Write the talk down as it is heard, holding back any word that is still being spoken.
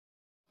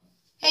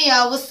Hey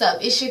y'all, what's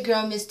up? It's your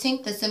girl Miss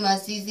Tink, that's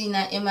M-I-Z-Z,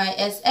 not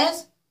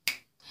M-I-S-S.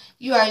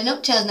 You already know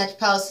the channel's Not Your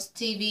Palace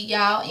TV,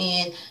 y'all,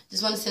 and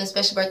just want to send a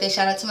special birthday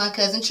shout out to my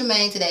cousin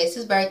Tremaine. Today it's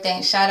his birthday,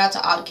 and shout out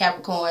to all the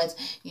Capricorns,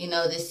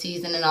 this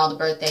season, and all the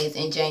birthdays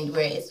in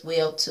January as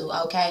well, too,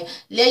 okay?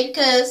 Love you,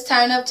 cuz.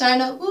 Turn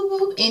up, woo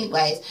woo.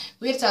 Anyways,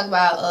 we're going to talk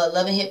about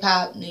Love and Hip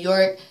Hop, New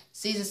York,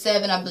 Season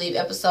 7, I believe,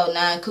 Episode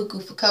 9,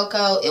 Coo-Coo for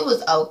Koko. It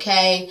was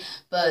okay,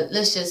 but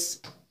let's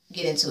just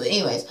get into it.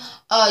 Anyways,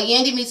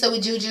 Yandy meets up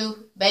with Juju.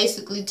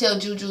 Basically, tell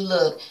Juju,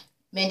 look,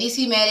 man,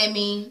 DC mad at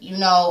me.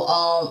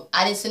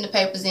 I didn't send the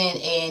papers in,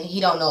 and he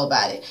don't know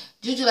about it.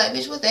 Juju like,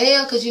 bitch, what the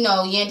hell? Because,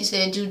 Yandy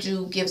said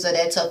Juju gives her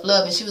that tough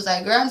love. And she was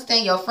like, girl, I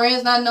understand your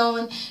friends not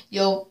knowing,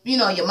 your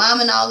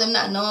mom and all them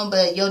not knowing,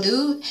 but your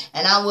dude,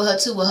 and I'm with her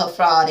too with her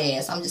fraud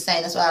ass. I'm just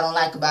saying that's what I don't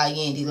like about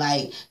Yandy.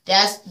 Like,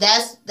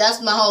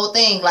 that's my whole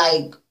thing.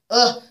 Like,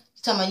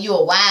 you talking about you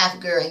a wife,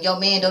 girl, and your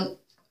man don't.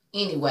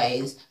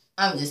 Anyways,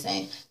 I'm just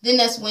saying. Then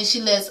that's when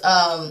she lets,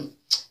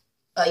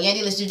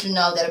 Yandy lets Juju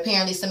know that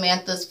apparently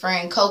Samantha's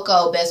friend,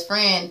 Koko, best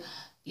friend,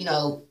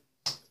 let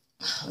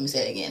me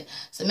say it again.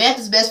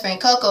 Samantha's best friend,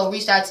 Koko,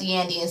 reached out to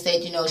Yandy and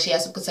said, she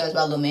has some concerns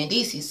about little man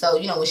DC. So,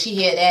 when she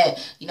hear that,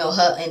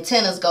 her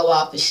antennas go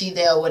off, is she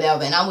there or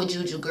whatever. And I'm with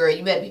Juju, girl,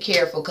 you better be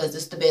careful because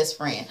it's the best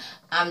friend.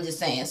 I'm just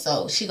saying.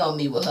 So, she gonna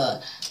meet with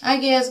her. I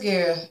guess,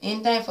 girl,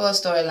 anything for a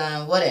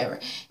storyline, whatever.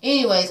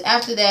 Anyways,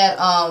 after that,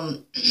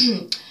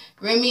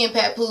 Remy and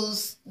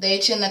Papoose, they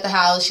chilling at the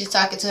house. She's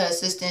talking to her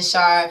assistant,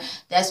 Shar.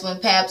 That's when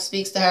Pap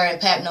speaks to her,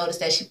 and Pap noticed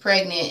that she's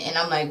pregnant. And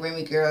I'm like,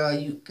 Remy, girl,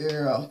 you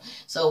girl.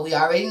 So we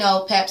already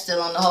know Pap's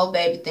still on the whole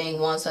baby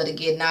thing, wants her to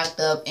get knocked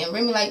up. And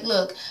Remy like,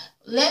 look,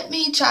 let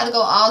me try to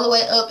go all the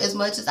way up as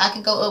much as I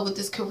can go up with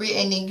this career,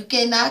 and then you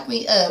can knock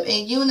me up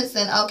in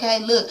unison. Okay,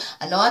 look,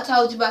 I know I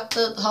told you about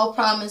the whole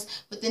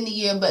promise within the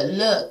year, but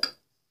look,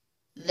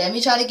 let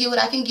me try to get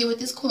what I can get with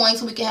this coin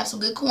so we can have some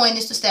good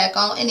coinage to stack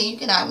on, and then you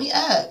can knock me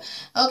up.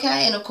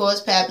 Okay? And, of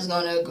course, Pap is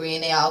going to agree,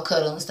 and they all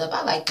cuddle and stuff.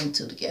 I like them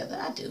two together.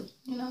 I do.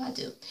 I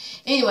do.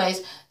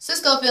 Anyways,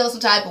 Cisco feeling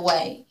some type of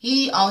way.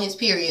 He on his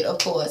period, of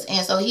course.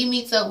 And so he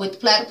meets up with the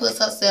platypus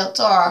herself,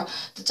 Tara,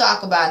 to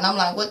talk about it. And I'm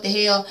like, what the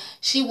hell?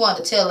 She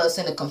wanted to tell us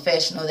in a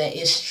confessional that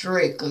it's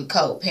strictly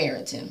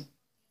co-parenting.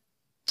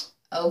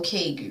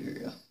 Okay,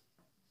 girl.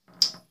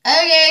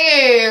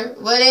 Okay,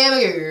 girl.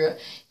 Whatever, girl.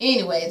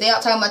 Anyway, they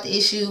all talking about the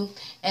issue,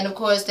 and of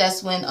course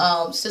that's when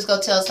Cisco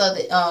tells her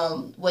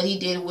that what he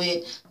did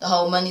with the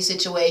whole money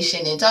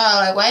situation, and Tara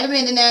like, wait a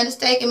minute now, it's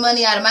taking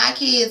money out of my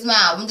kid's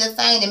mouth. I'm just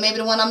saying, and maybe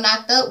the one I'm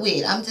knocked up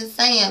with. I'm just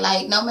saying,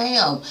 like, no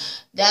ma'am,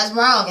 that's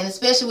wrong, and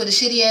especially with a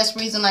shitty ass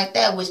reason like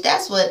that, which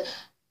that's what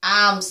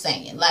I'm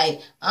saying.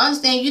 Like, I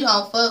understand you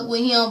don't fuck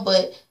with him,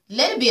 but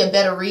let it be a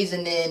better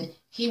reason than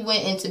he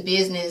went into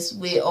business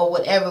with or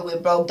whatever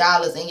with broke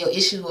dollars, and your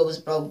issue was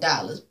broke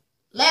dollars.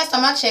 Last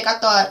time I checked, I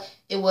thought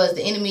it was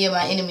the enemy of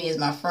my enemy is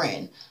my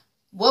friend.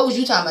 What was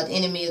you talking about? The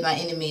enemy is my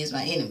enemy is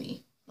my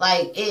enemy.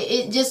 Like,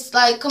 it just,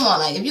 like, come on.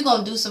 Like, if you're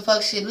going to do some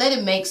fuck shit, let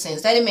it make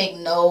sense. Let it make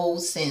no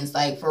sense,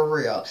 like, for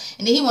real.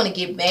 And then he want to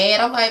get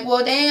mad. I'm like,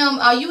 well, damn,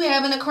 are you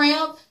having a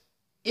cramp?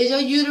 Is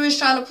your uterus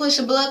trying to push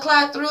a blood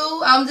clot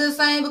through? I'm just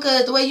saying,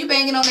 because the way you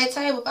banging on that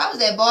table, if I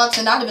was at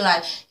Barton, I'd have been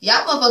like,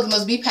 y'all motherfuckers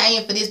must be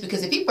paying for this,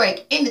 because if he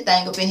break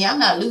anything up in here, I'm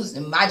not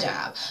losing my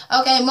job.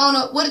 Okay,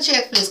 Mona, what a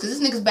check for this, because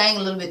this nigga's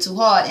banging a little bit too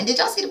hard. And did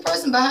y'all see the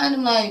person behind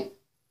him, like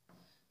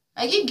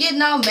he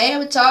getting all mad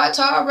with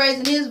Tar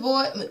raising his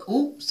voice. I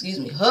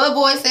mean, her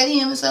voice at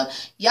him and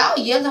stuff. Y'all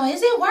yelling,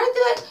 is it worth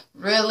it?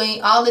 Really?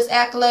 All this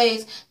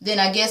accolades? Then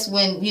I guess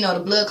when,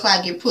 the blood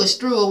clot get pushed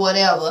through or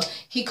whatever,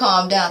 he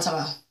calmed down, talking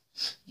about,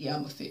 yeah,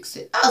 I'm gonna fix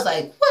it. I was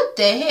like, what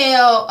the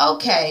hell?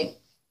 Okay,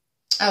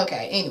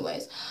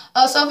 anyways.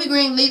 Sophie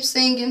Green lip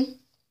syncing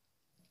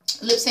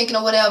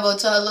or whatever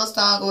to her little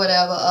song or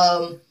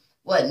whatever.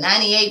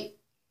 98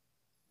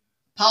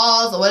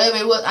 pause or whatever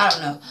it was. I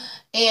don't know.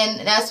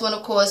 And that's when,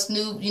 of course,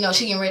 Snoop, she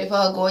getting ready for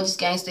her gorgeous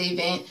gangster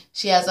event.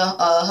 She has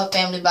her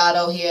family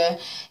bottle here.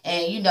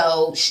 And,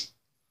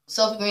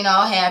 Sophie Green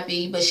all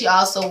happy, but she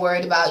also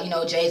worried about,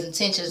 Jay's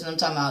intentions. And I'm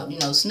talking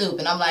about, Snoop.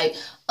 And I'm like,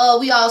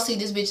 we all see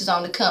this bitch is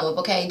on the come up,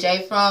 okay?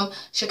 Jay from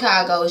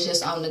Chicago is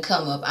just on the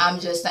come up. I'm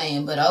just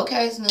saying, but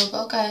okay, Snoop,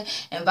 okay.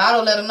 And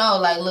Votto let him know,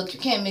 like, look, you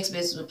can't mix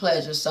business with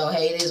pleasure, so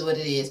hey, it is what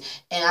it is.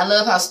 And I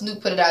love how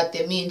Snoop put it out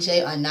there, me and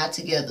Jay are not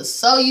together.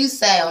 So you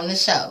say on the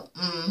show,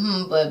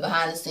 but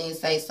behind the scenes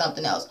say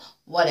something else,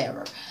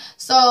 whatever.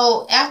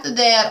 So after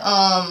that,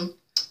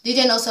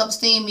 DJ No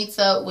Self-Esteem meets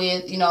up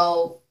with,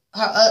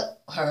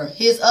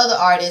 his other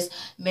artist,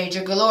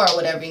 Major Galore, or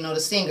whatever, the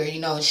singer.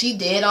 She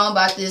dead on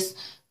about this,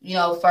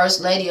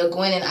 first lady of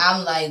Gwen, and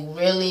I'm like,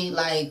 really,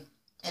 like,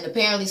 and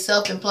apparently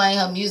self-employing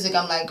her music.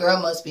 I'm like,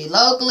 girl, must be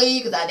locally,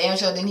 because I damn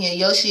sure didn't hear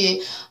your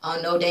shit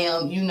on no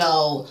damn,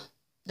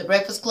 The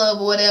Breakfast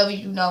Club or whatever,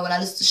 when I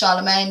listen to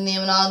Charlamagne and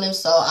them and all them.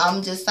 So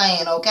I'm just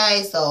saying,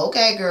 okay, so,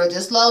 okay, girl,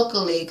 just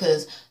locally,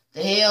 because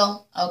the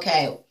hell,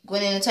 okay,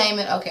 Gwen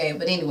Entertainment, okay,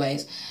 but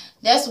anyways,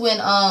 that's when,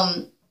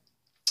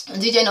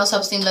 DJ No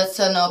Self-Esteem lets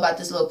her know about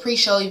this little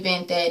pre-show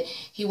event that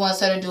he wants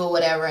her to do or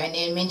whatever, and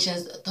then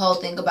mentions the whole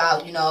thing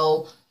about, you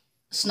know,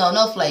 Snow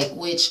No Flake,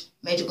 which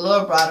Major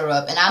Glory brought her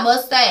up. And I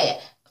must say,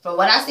 from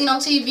what I seen on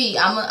TV,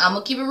 I'm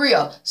gonna keep it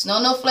real.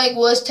 Snow No Flake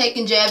was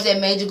taking jabs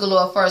at Major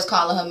Galore first,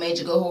 calling her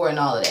Major Galore and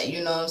all of that.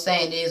 You know what I'm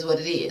saying? It is what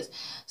it is.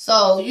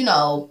 So, you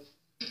know,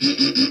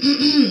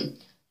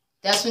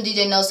 that's when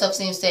DJ No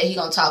Self-Esteem said he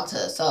gonna talk to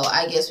her. So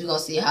I guess we're gonna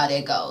see how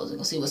that goes. We're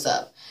gonna see what's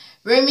up.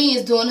 Remy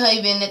is doing her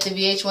event at the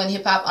VH1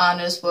 Hip Hop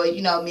Honors for,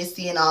 you know,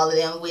 Missy and all of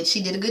them, which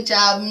she did a good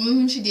job.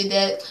 She did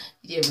that.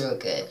 She did real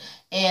good.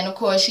 And, of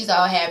course, she's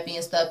all happy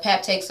and stuff.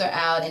 Pap takes her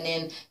out, and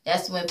then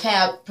that's when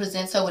Pap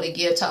presents her with a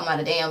gift talking about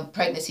a damn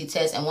pregnancy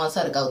test and wants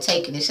her to go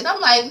take it and shit.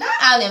 I'm like, not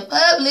out in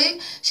public.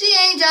 She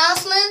ain't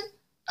Jocelyn.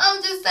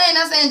 I'm just saying,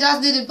 not saying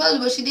Jocelyn did it in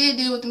public, but she did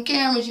deal with them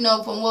cameras, you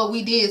know, from what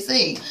we did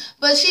see.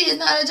 But she is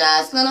not a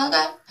Jocelyn,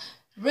 okay?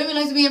 Remy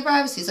likes to be in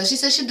privacy, so she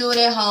said she'll do it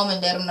at home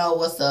and let them know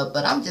what's up.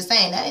 But I'm just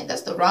saying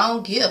that's the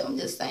wrong gift. I'm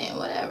just saying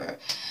whatever.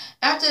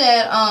 After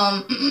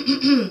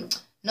that,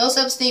 No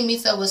Self-Esteem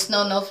meets up with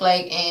Snow No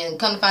Flake, and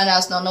come to find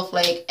out Snow No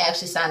Flake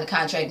actually signed the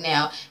contract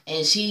now,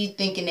 and she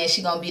thinking that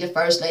she gonna be the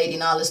first lady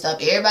and all this stuff.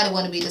 Everybody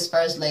want to be this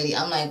first lady.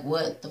 I'm like,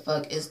 what the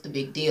fuck is the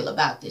big deal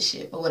about this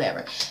shit? But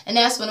whatever. And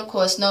that's when, of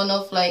course, Snow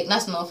No Flake,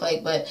 not Snow No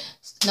Flake, but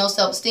No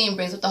Self-Esteem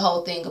brings up the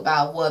whole thing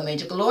about what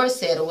Major Galore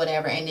said or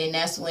whatever, and then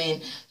that's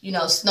when, you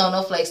know, Snow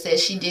No Flake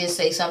says she did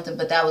say something,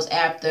 but that was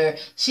after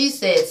she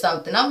said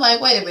something. I'm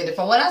like, wait a minute,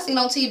 from what I seen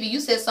on TV,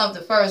 you said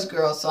something first,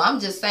 girl. So I'm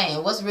just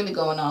saying, what's really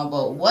going on?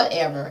 But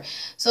whatever.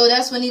 So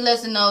that's when he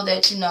lets her know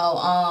that, you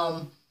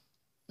know,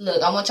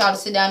 look, I want y'all to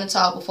sit down and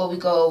talk before we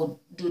go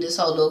do this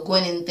whole little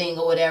Gwenin thing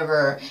or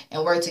whatever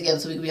and work together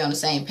so we can be on the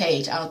same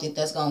page. I don't think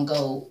that's going to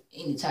go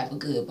any type of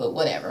good, but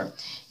whatever.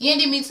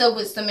 Yandy meets up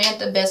with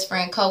Samantha, best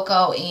friend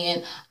Koko,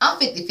 and I'm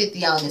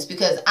 50-50 on this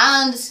because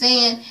I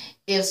understand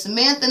if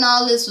Samantha and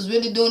all this was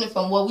really doing it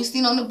from what we've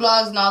seen on the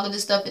blogs and all of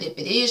this stuff, and if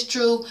it is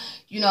true,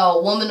 you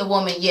know, woman to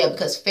woman, yeah,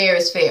 because fair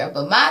is fair.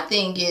 But my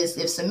thing is,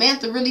 if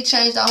Samantha really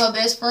changed on her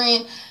best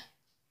friend,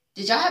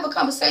 did y'all have a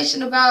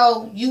conversation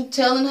about you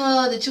telling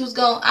her that you was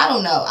going? I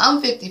don't know.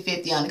 I'm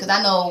 50-50 on it because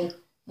I know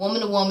woman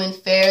to woman,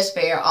 fair is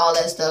fair, all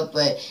that stuff.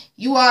 But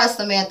you are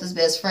Samantha's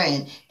best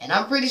friend. And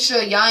I'm pretty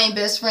sure y'all ain't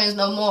best friends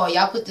no more.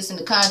 Y'all put this in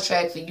the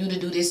contract for you to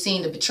do this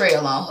scene of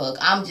betrayal on her.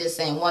 I'm just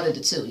saying one of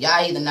the two.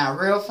 Y'all either not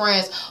real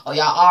friends or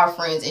y'all are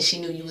friends and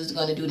she knew you was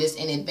going to do this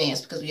in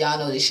advance because we all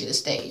know this shit is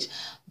staged.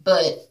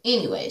 But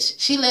anyways,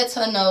 she lets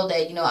her know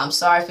that, you know, I'm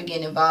sorry for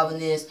getting involved in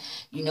this.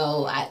 You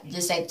know,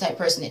 this ain't the type of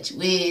person that you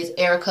is.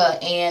 Erica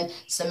and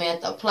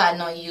Samantha are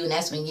plotting on you. And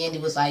that's when Yandy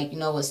was like, you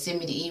know what, send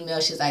me the email.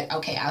 She's like,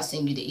 okay, I'll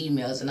send you the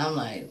emails. And I'm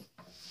like,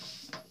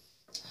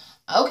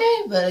 okay.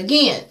 But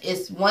again,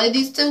 it's one of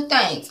these two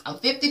things. I'm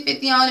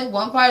 50-50 on it.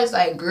 One part is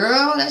like,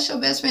 girl, that's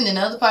your best friend. And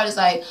the other part is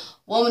like,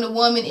 woman to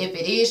woman, if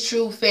it is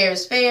true, fair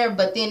is fair.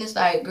 But then it's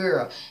like,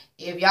 girl,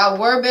 if y'all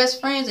were best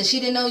friends and she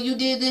didn't know you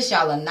did this,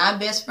 y'all are not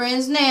best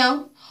friends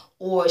now.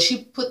 Or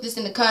she put this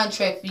in the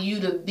contract for you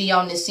to be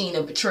on this scene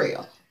of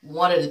betrayal.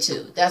 One of the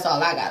two. That's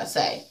all I gotta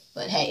say.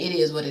 But hey, it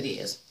is what it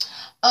is.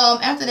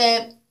 After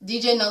that,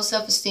 DJ No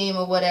Self-Esteem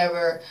or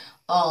whatever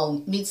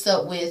meets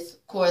up with,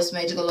 of course,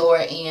 Major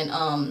Galore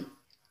and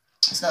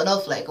Snow No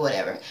Flake or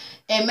whatever.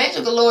 And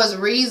Major Galore's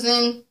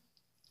reason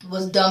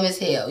was dumb as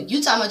hell.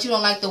 You talking about you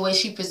don't like the way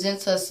she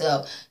presents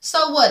herself.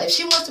 So what? If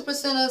she wants to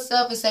present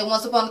herself and say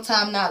once upon a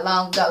time not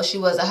long ago she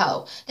was a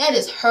hoe, that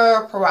is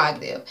her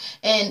prerogative.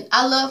 And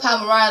I love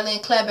how Mariah Lynn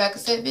clapped back and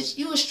said, bitch,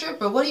 you a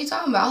stripper. What are you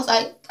talking about? I was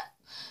like,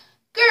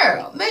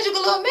 girl, Major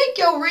Galore, make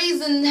your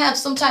reason have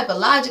some type of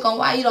logic on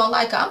why you don't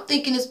like her. I'm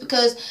thinking it's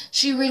because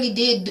she really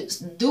did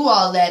do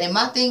all that. And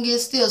my thing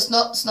is still,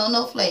 Snow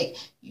No Flake,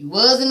 you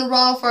was in the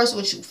wrong first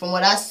with you from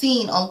what I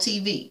seen on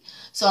TV.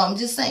 So I'm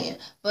just saying.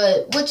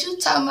 But what you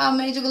talking about,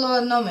 Major Galore?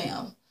 No,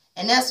 ma'am.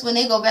 And that's when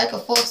they go back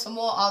and forth some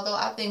more. Although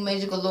I think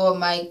Major Galore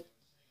might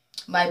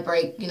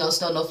break, you know,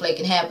 Snow No Flake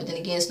in half. But then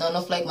again, Snow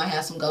No Flake might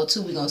have some go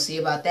too. We're going to see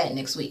about that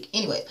next week.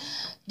 Anyway,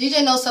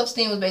 DJ No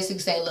Self-Esteem was basically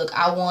saying, look,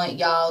 I want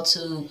y'all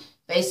to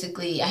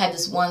basically, I had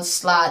this one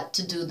slot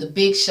to do the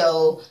big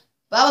show.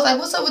 But I was like,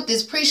 what's up with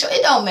this pre-show?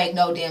 It don't make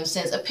no damn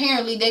sense.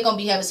 Apparently, they're going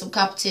to be having some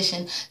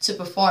competition to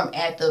perform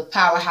at the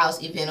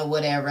Powerhouse event or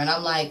whatever. And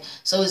I'm like,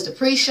 so is the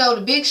pre-show,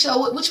 the big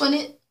show? Which one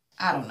it?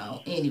 I don't know.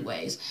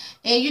 Anyways.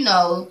 And, you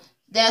know,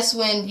 that's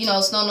when, you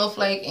know, Snow No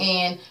Flake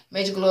and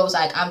Major Galore was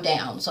like, I'm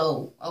down.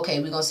 So, okay,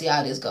 we're going to see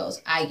how this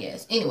goes, I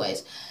guess.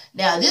 Anyways.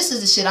 Now, this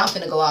is the shit I'm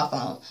finna go off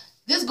on.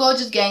 This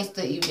Gorgeous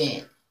Gangster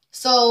event.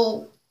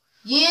 So,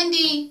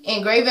 Yandy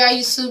and Great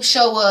Value Soup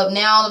show up.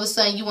 Now all of a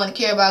sudden you want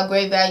to care about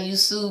Great Value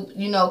Soup,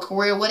 you know,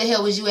 career. What the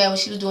hell was you at when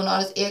she was doing all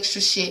this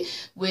extra shit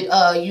with,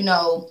 you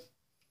know,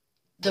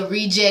 the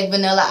reject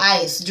Vanilla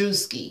Ice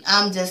Drewski?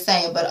 I'm just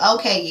saying, but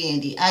okay,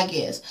 Yandy, I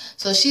guess.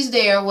 So she's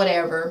there,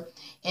 whatever.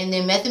 And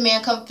then Method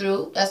Man come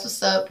through. That's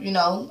what's up, you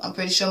know. I'm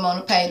pretty sure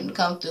Mona paid him to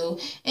come through.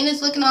 And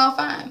it's looking all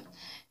fine.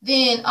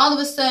 Then all of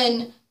a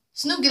sudden,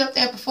 Snoop get up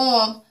there and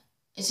perform.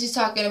 And she's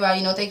talking about,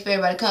 you know, thank you for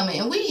everybody coming.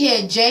 And we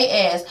hear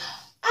Jay ask,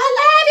 I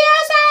love you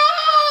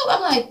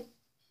I'm like,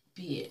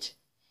 bitch.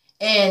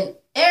 And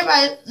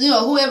everybody, you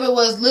know, whoever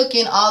was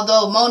looking,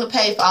 although Mona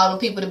paid for all the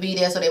people to be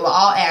there, so they were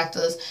all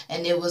actors,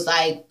 and it was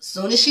like,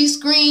 soon as she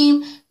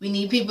screamed, we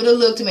need people to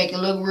look to make it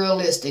look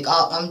realistic.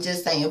 I'm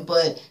just saying,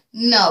 but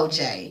no,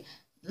 Jay.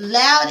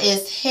 Loud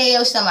as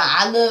hell. She's talking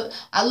about,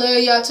 I love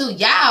y'all too.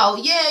 Y'all,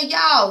 yeah,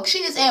 y'all. She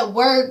just at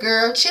work,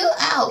 girl. Chill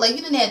out. Like,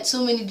 you done had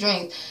too many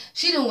drinks.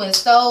 She done went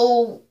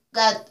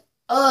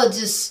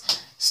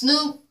just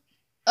Snoop.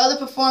 Other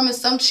performance,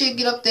 some chick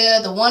get up there,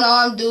 the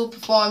one-armed dude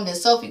performed, and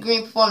Sophie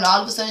Green performed, and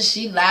all of a sudden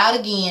she loud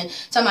again.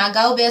 Talking about,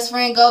 go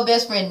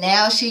best friend,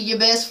 now she your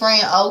best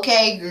friend.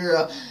 Okay,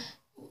 girl.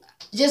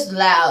 Just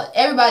loud.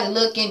 Everybody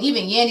looking,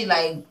 even Yandy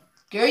like,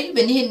 girl, you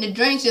been hitting the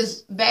drinks,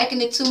 just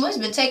backing it too much,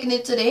 been taking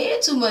it to the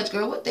head too much,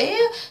 girl. What the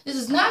hell? This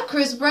is not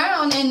Chris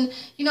Brown and,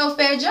 you know,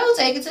 Fat Joe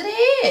take it to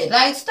the head.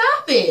 Like,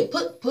 stop it.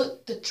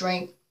 Put the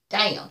drink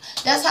down.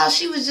 That's how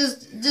she was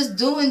just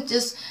doing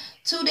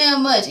too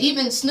damn much.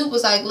 Even Snoop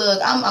was like,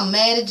 look, I'm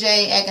mad at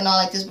Jay acting all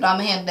like this, but I'm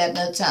going to handle that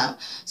another time.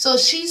 So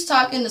she's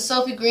talking to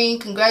Sophie Green,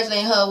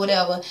 congratulating her,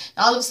 whatever. And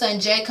all of a sudden,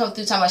 Jay comes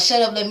through talking about,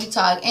 shut up, let me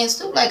talk. And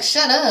Snoop like,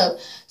 shut up.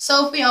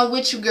 Sophie, I'm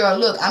with you, girl.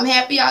 Look, I'm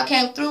happy y'all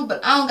came through,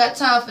 but I don't got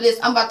time for this.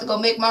 I'm about to go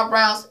make my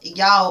rounds.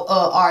 Y'all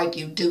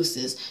argue,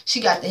 deuces.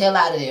 She got the hell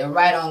out of there.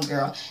 Right on,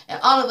 girl. And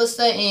all of a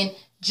sudden,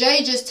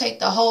 Jay just take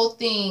the whole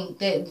thing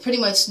that pretty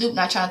much Snoop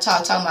not trying to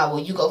talking about,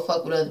 well, you go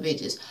fuck with other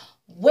bitches.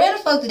 Where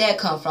the fuck did that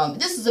come from?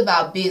 This is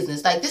about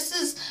business. Like, this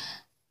is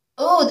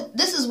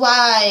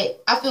why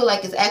I feel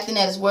like it's acting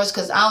at its worst,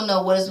 because I don't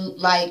know what it's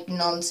like, you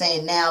know what I'm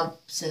saying, now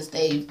since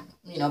they,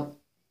 you know,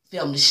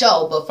 filmed the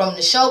show. But from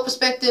the show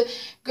perspective,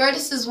 girl,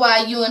 this is why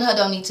you and her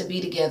don't need to be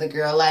together,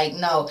 girl. Like,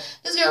 no.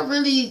 This girl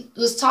really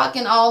was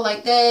talking all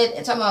like that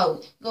and talking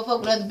about go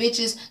fuck with other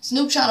bitches.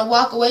 Snoop trying to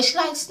walk away. She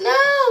like, Snoop,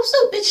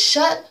 bitch,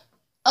 shut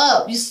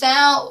up. You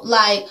sound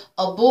like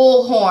a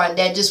bullhorn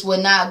that just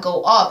would not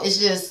go off. It's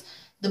just...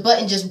 the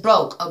button just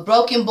broke. A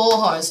broken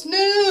bullhorn.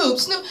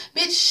 Snoop,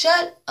 bitch,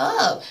 shut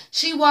up.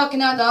 She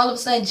walking out, and all of a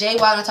sudden, Jay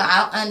walking out.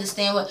 I don't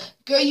understand what.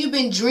 Girl, you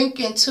been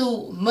drinking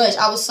too much.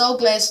 I was so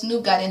glad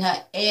Snoop got in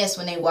her ass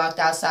when they walked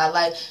outside.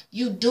 Like,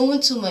 you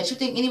doing too much. You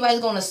think anybody's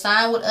going to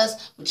sign with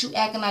us with you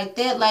acting like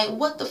that? Like,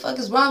 what the fuck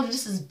is wrong with you?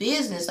 This is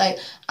business. Like,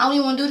 I don't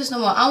even want to do this no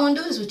more. I don't want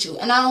to do this with you,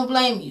 and I don't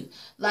blame you.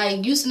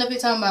 Like, you sitting up here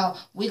talking about,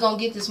 we gonna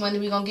get this money,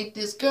 we gonna get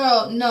this.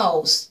 Girl,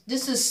 no.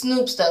 This is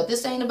Snoop stuff.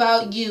 This ain't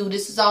about you.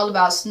 This is all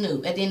about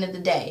Snoop at the end of the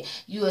day.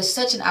 You are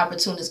such an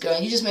opportunist, girl,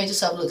 and you just made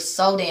yourself look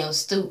so damn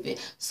stupid.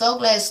 So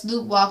glad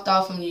Snoop walked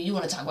off from you. You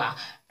want to talk about,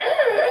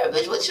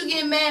 bitch, what you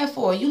getting mad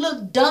for? You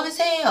look dumb as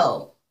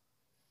hell.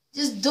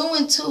 Just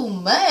doing too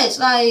much.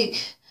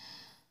 Like...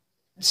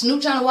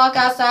 Snoop trying to walk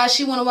outside.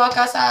 She want to walk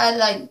outside.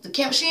 Like, the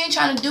camera, she ain't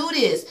trying to do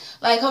this.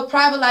 Like, her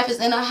private life is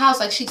in her house.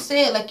 Like she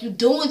said, like, you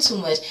doing too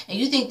much. And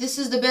you think this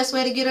is the best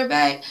way to get her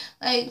back?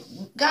 Like,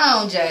 go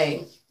on,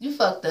 Jay. You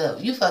fucked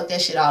up. You fucked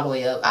that shit all the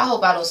way up. I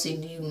hope I don't see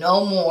you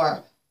no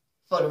more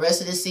for the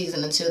rest of the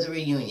season until the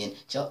reunion.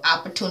 Your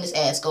opportunist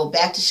ass, go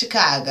back to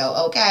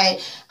Chicago, okay?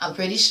 I'm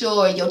pretty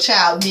sure your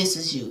child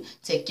misses you.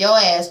 Take your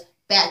ass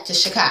back to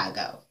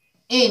Chicago.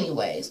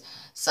 Anyways,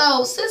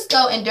 so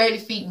Cisco and Dirty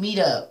Feet meet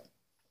up.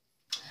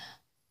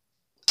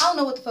 I don't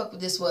know what the fuck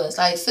this was.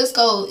 Like,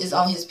 Cisco is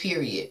on his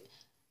period.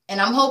 And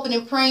I'm hoping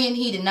and praying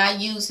he did not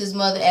use his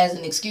mother as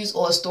an excuse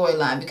or a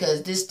storyline,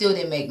 because this still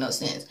didn't make no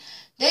sense.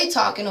 They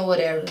talking or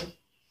whatever.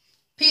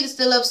 Peter's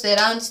still upset.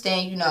 I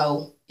understand, you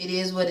know, it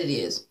is what it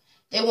is.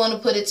 They want to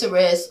put it to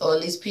rest, or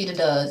at least Peter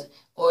does.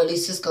 Or at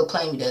least Cisco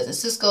claims he does. And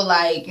Cisco,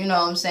 like, you know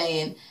what I'm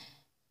saying,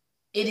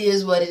 it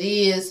is what it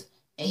is.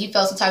 And he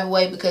felt some type of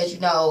way because, you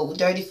know,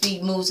 Dirty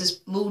Feet moved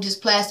his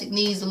plastic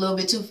knees a little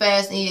bit too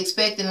fast than he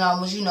expected, and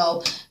almost, you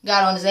know,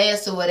 got on his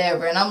ass or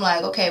whatever. And I'm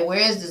like, okay, where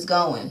is this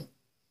going?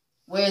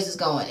 Where is this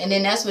going? And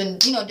then that's when,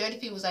 you know, Dirty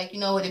Feet was like, you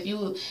know what, if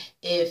you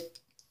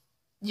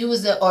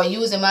was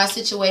in my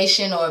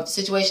situation, or if the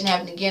situation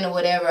happened again or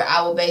whatever,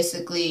 I will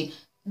basically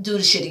do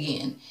the shit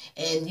again.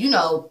 And, you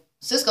know,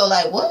 Cisco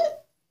like,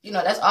 what? You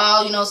know, that's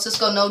all, you know,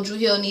 Cisco know Drew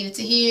Hill needed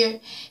to hear.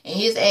 And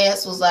his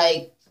ass was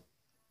like,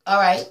 all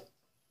right.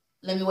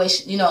 Let me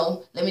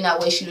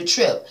not waste you the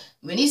trip.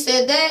 When he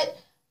said that,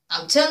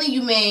 I'm telling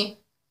you, man,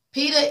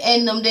 Peter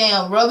and them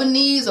damn rubber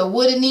knees or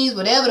wooden knees,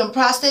 whatever, them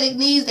prosthetic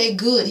knees, they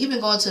good. He been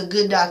going to a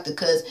good doctor,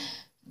 because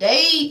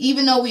they,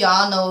 even though we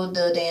all know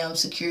the damn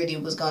security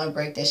was going to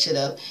break that shit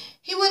up,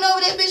 he went over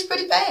that bitch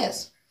pretty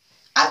fast.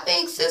 I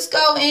think Cisco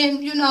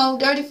and, you know,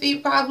 Dirty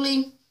Feet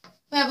probably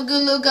have a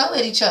good little go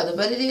at each other,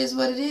 but it is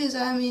what it is.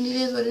 I mean, it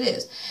is what it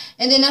is.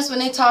 And then that's when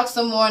they talk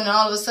some more, and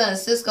all of a sudden,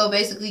 Cisco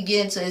basically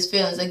get into his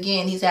feelings.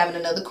 Again, he's having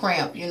another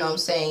cramp, you know what I'm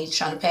saying? He's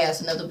trying to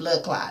pass another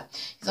blood clot.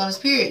 He's on his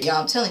period, y'all,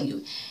 I'm telling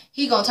you.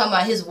 He gonna talk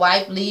about his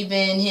wife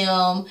leaving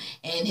him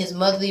and his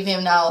mother leaving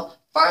him. Now,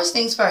 first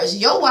things first,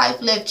 your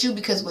wife left you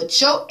because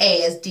what your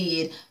ass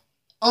did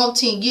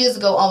umpteen years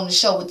ago on the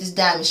show with this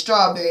Diamond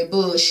Strawberry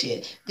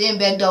bullshit. Then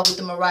backed up with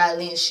the Mariah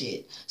Lynn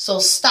shit. So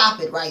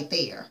stop it right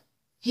there.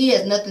 He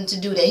has nothing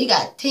to do with that. He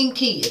got 10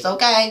 kids,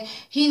 okay?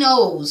 He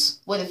knows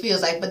what it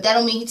feels like, but that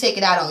don't mean he take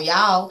it out on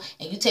y'all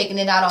and you taking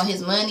it out on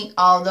his money.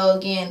 Although,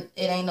 again,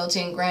 it ain't no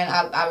 10 grand.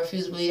 I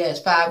refuse to believe that it's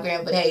 5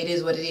 grand, but hey, it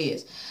is what it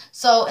is.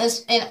 So,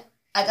 and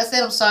like I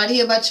said, I'm sorry to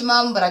hear about your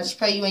mama, but I just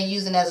pray you ain't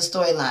using it as a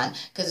storyline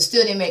because it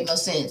still didn't make no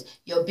sense.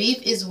 Your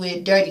beef is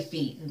with Dirty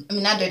Feet. I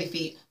mean, not Dirty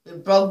Feet.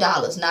 With Broke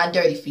Dollars, not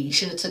Dirty Feet. You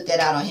shouldn't have took that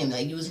out on him.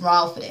 Like, you was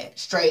wrong for that.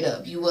 Straight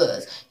up, you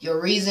was.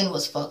 Your reason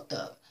was fucked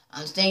up. I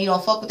understand you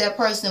don't fuck with that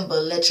person,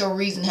 but let your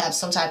reason have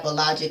some type of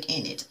logic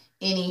in it.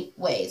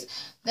 Anyways,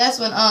 that's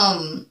when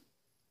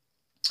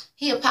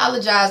he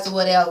apologized or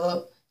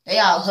whatever. They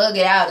all hug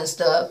it out and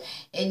stuff.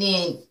 And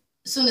then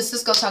as soon as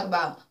Cisco talk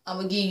about, I'm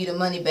gonna give you the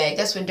money back,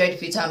 that's when Dirty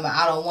Feet talking about,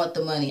 I don't want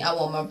the money, I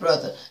want my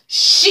brother.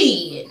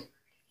 Shit.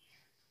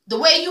 The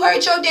way you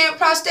hurt your damn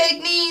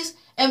prosthetic knees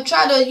and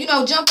try to, you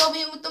know, jump over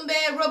him with them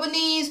bad rubber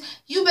knees,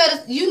 you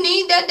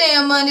need that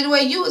damn money the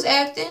way you was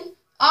acting.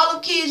 All the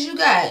kids you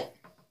got.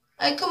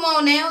 Like, come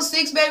on now,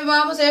 6 baby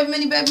mamas, however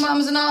many baby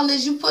mamas and all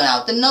this, you put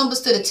out the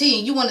numbers to the T,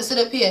 and you want to sit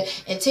up here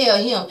and tell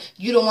him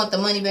you don't want the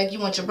money back, you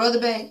want your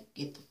brother back?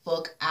 Get the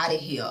fuck out of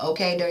here,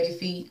 okay, Dirty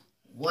Feet?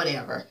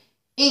 Whatever.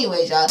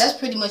 Anyways, y'all, that's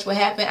pretty much what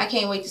happened. I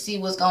can't wait to see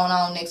what's going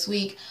on next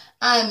week.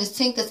 I'm Miss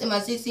Tink, that's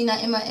M-I-C-C,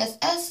 not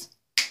M-I-S-S.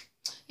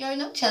 You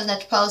already know, channel's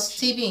Natural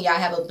Policy TV, and y'all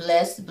have a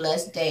blessed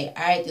day.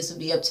 All right, this will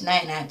be up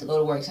tonight, and I have to go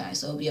to work tonight,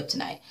 so it'll be up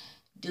tonight.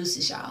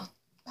 Deuces, y'all.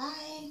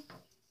 Bye.